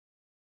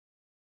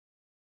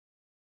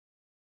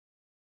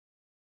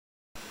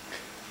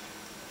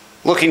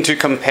Looking to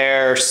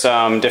compare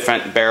some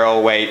different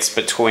barrel weights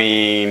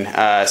between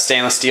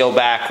stainless steel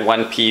back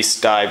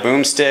one-piece die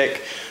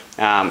boomstick,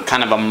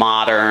 kind of a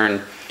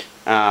modern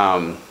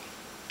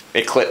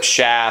eclipse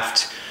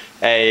shaft,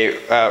 a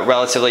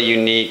relatively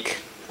unique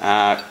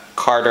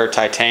Carter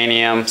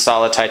titanium,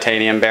 solid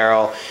titanium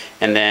barrel,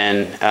 and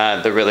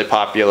then the really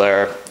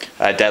popular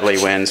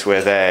Deadlywinds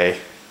with a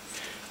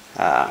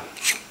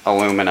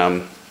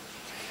aluminum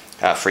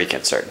freak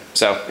insert.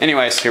 So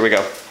anyways, here we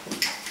go.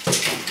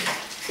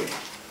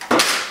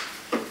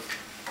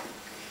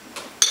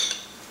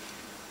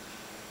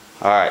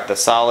 Alright, the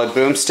solid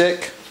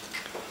boomstick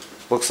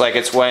looks like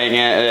it's weighing in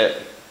at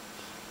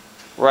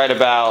right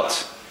about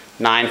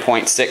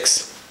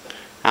 9.6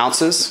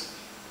 ounces.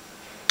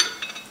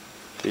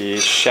 The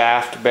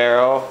shaft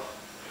barrel,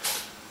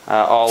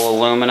 all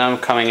aluminum,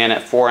 coming in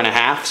at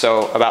 4.5,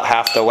 so about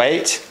half the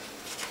weight.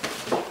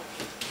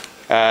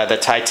 The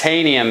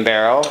titanium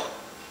barrel,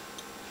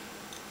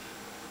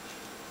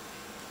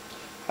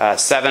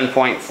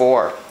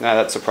 7.4.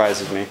 That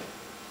surprises me.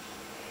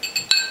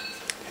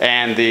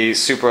 And the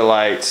super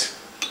light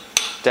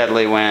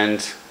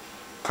Deadlywind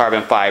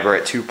carbon fiber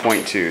at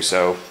 2.2,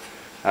 so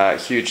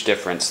huge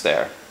difference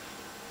there.